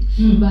voice, right?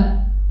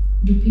 But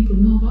do people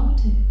know about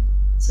it?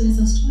 So as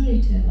a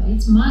storyteller,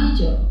 it's my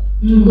job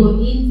to go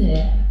in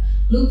there,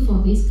 look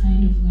for these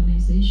kind of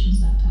organizations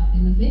that are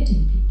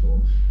elevating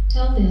people,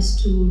 tell their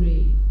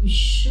story,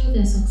 show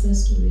their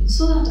success stories,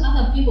 so that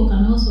other people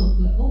can also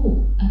go,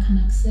 oh, I can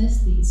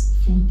access this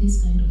from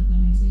this kind of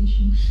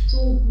organization.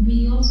 So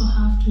we also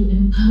have to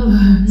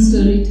empower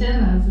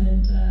storytellers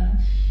and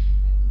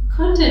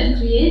content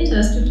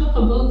creators to talk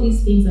about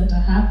these things that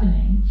are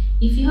happening.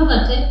 If you have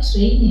a tech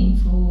training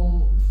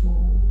for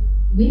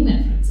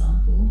women, for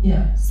example,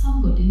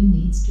 somebody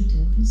needs to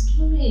tell this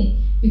story,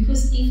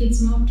 because if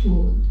it's not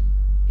told,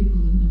 people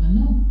will never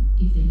know.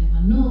 If they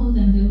never know,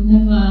 then they'll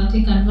never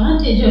take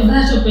advantage of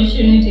that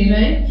opportunity,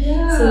 right?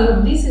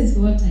 So this is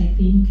what I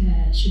think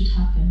should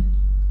happen,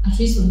 at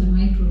least on the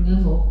micro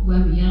level where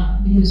we are,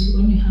 because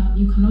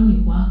you can only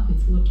work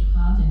with what you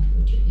have and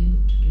what you're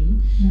able to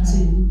do. So,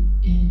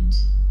 and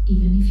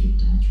even if you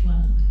touch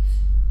one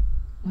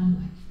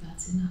life,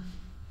 that's enough.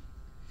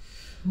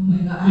 Oh my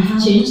God,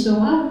 You've changed the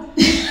world.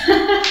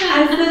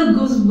 I feel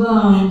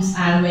goosebumps,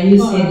 and when you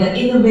say that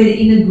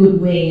in a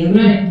good way, I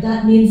mean,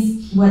 that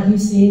means what you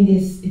say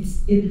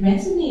it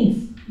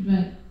resonates.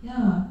 Right.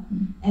 Yeah.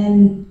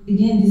 And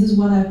again, this is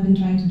what I've been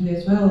trying to do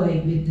as well,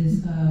 like with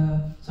this.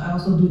 So I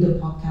also do the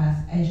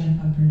podcast Asian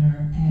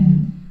Entrepreneur,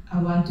 and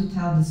I want to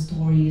tell the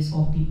stories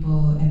of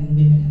people and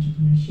women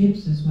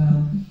entrepreneurships as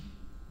well.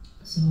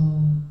 So,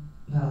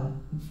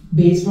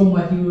 based from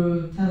what you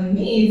were telling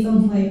me, it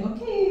sounds like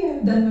okay,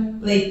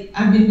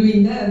 I've been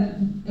doing that,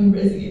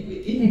 embracing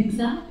equity.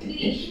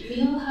 Exactly.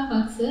 We all have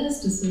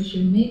access to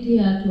social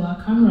media, to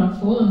our camera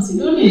phones.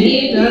 You don't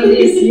need all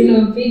this,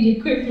 big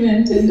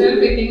equipment and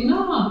everything.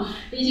 No,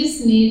 you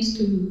just need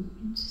to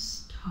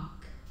just talk.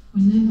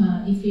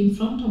 Whenever, if you're in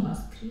front of a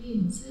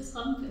screen, say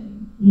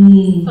something.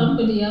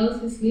 Somebody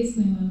else is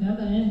listening on the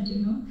other end,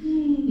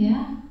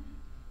 Yeah.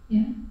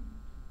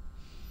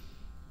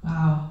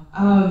 Wow.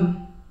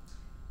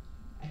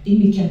 I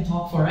think we can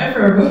talk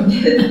forever about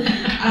this.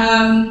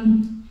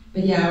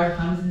 But yeah, our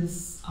time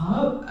is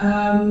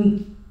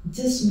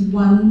Just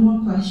one more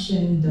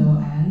question though,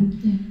 Anne.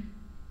 Yeah.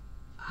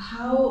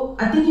 How,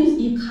 I think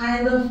you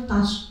kind of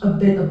touched a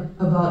bit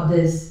about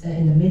this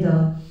in the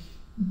middle.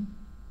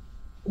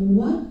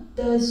 What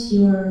does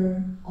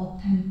your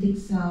authentic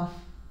self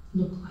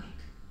look like?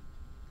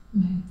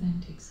 My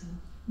authentic self.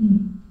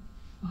 Mm.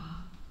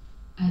 Wow.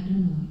 I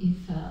don't know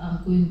if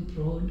I'm going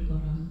broad or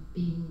I'm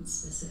being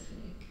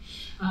specific.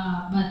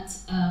 But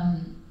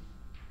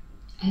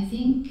I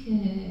think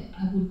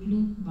I would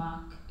look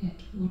back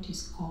at what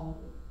is called,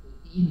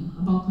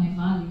 about my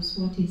values,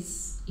 what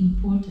is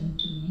important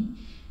to me.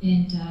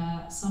 And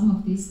some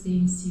of these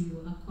things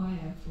you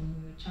acquire from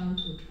your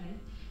childhood, right?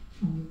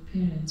 From your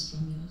parents,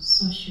 from your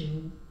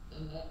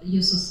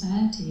your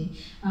society.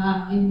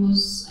 I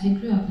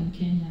grew up in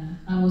Kenya.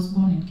 I was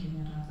born in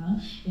Kenya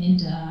rather,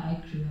 and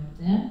I grew up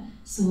there.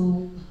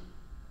 So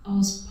I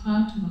was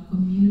part of a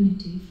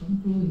community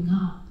from growing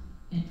up,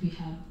 and we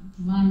had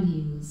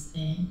values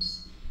and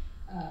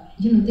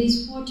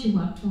there's what you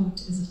are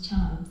taught as a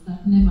child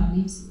that never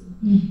leaves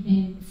you.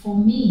 And for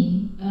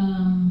me,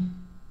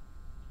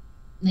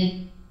 like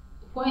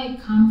where I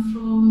come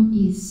from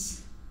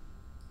is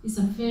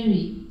a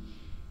very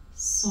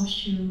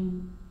social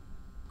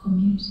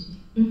community.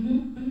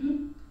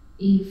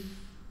 If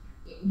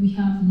we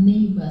have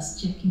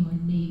neighbors checking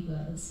on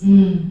neighbors,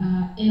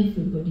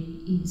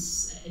 everybody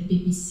is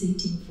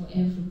babysitting for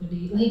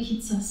everybody. Like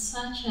it's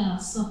such a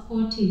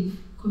supportive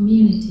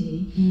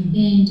community.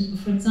 And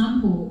for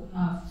example,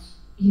 I've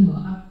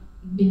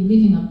been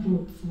living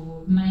abroad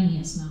for 9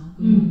 years now,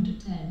 going on to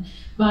 10,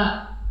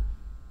 but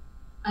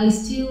I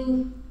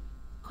still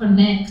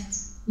connect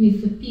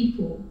with the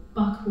people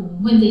back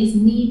home. When there's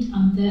need,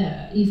 I'm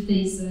there. If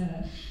there's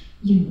a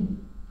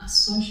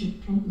social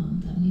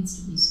problem that needs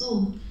to be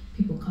solved,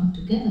 people come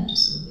together to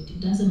solve it. It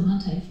doesn't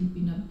matter if you've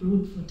been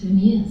abroad for 10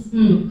 years,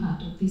 you're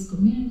part of this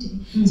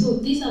community. So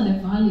these are the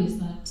values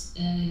that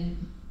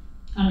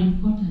are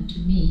important to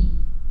me.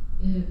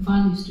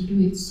 Values to do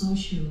with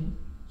social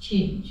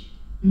change,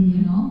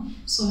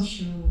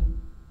 social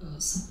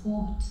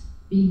support,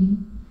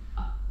 being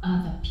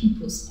other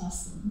people's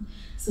person.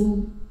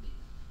 So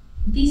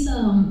these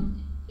are,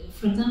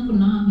 for example,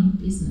 now I'm in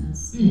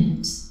business,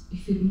 and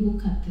if you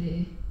look at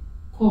the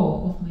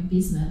core of my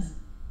business,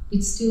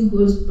 it still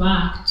goes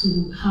back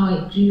to how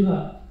I grew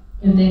up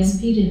and the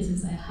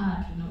experiences I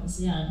had when I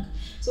was young.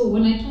 So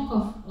when I talk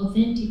of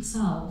authentic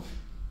self,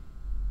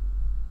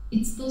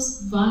 it's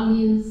those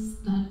values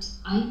that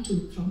I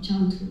took from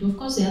childhood. Of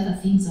course, there are other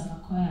things I've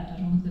acquired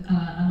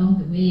along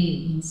the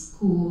way in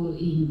school,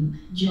 in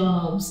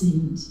jobs,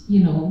 in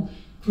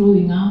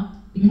growing up,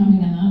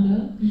 becoming an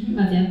adult.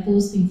 But there are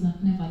those things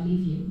that never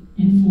leave you.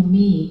 And for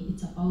me,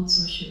 it's about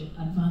social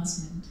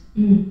advancement.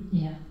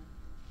 Yeah.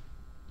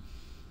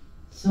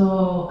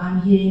 So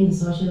I'm hearing the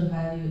social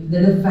value,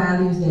 the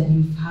values that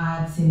you've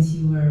had since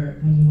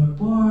when you were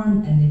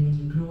born, and then when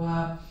you grew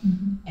up,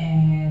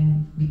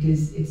 and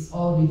because it's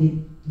all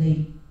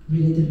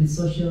related with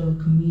social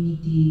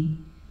community,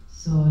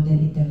 so then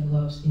it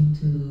develops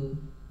into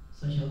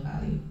social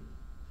value.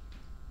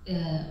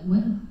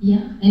 Well,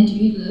 yeah, and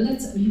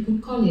you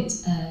could call it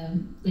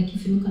like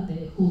if you look at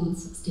the whole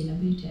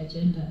sustainability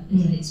agenda,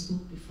 as I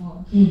spoke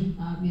before, we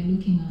are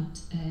looking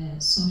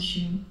at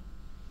social,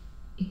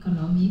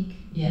 economic,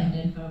 and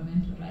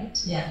environmental, right?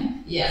 So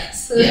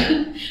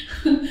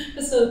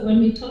when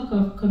we talk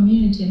of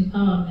community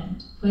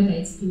empowerment, whether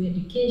it's through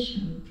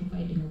education,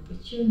 providing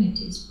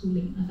opportunities,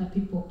 pulling other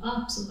people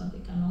up so that they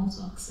can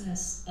also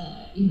access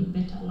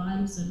better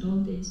lives and all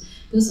this,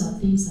 those are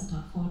things that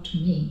are core to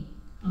me.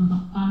 I'm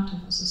a part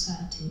of a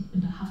society,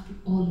 and I have to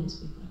always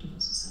be part of a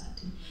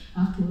society.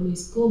 I have to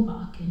always go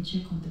back and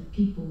check on the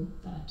people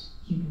that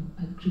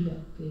I grew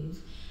up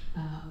with.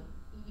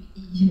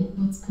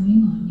 What's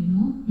going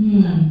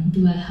on,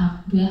 do I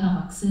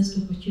have access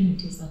to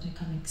opportunities that I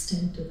can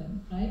extend to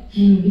them, right?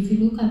 If you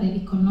look at the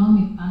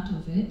economic part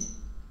of it,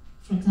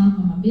 for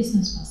example, I'm a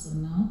business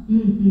person now.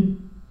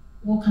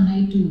 What can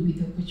I do with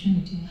the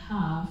opportunity I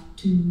have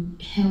to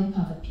help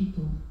other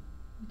people?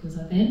 Because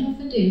at the end of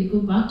the day, we go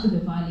back to the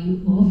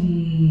value of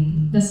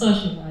the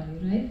social value,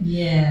 right?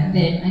 Yeah.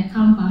 Then I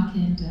come back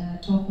and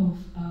talk of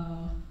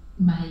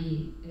my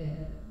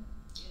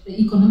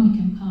economic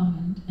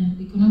empowerment and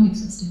economic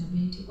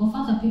sustainability of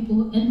other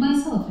people and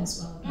myself as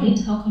well, right?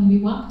 How can we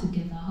work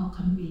together? How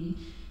can we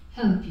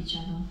help each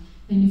other?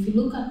 And if you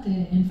look at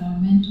the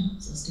environmental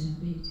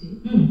sustainability,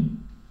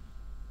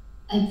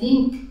 I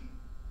think,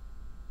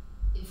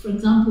 for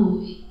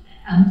example,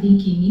 I'm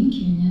thinking in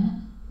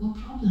Kenya, what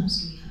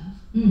problems do we have?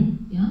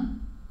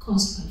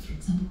 Caused by, for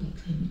example, by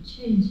climate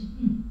change.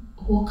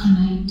 What can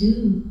I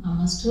do?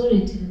 I'm a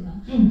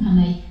storyteller. Can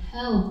I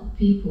help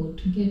people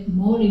to get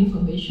more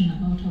information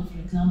about how, for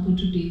example,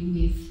 to deal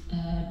with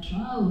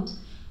drought,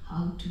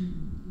 how to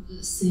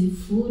save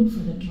food for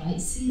the dry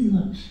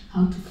season,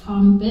 how to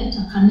farm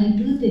better? Can I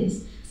do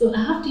this? So I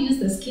have to use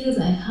the skills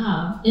I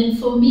have, and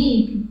for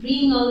me to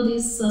bring all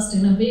these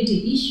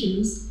sustainability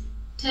issues,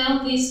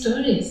 tell these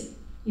stories,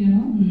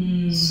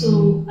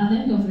 So at the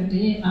end of the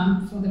day,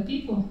 I'm for the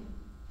people.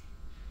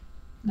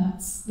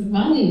 that's the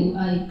value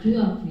I grew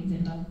up with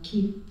and I'll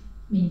keep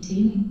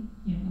maintaining,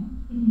 you know.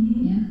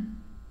 Yeah.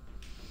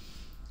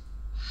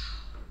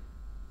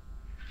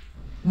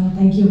 Well,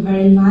 thank you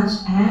very much,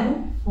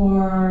 Anne,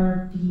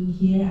 for being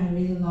here. I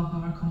really love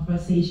our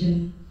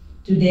conversation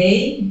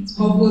today.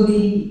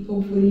 Hopefully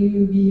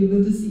we'll be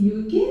able to see you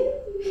again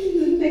in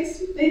the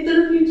next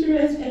later future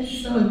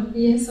episode.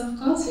 Yes, of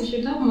course, we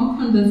should have more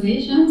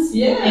conversations.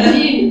 Yeah. I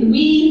mean,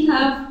 we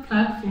have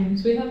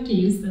platforms, we have to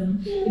use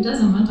them. It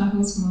doesn't matter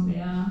how small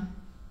they are.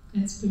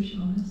 It's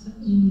crucial message.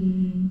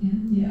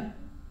 Yeah.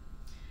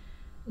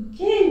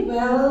 Okay,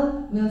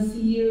 well, we'll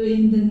see you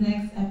in the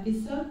next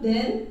episode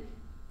then.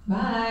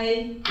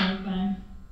 Bye. Bye bye.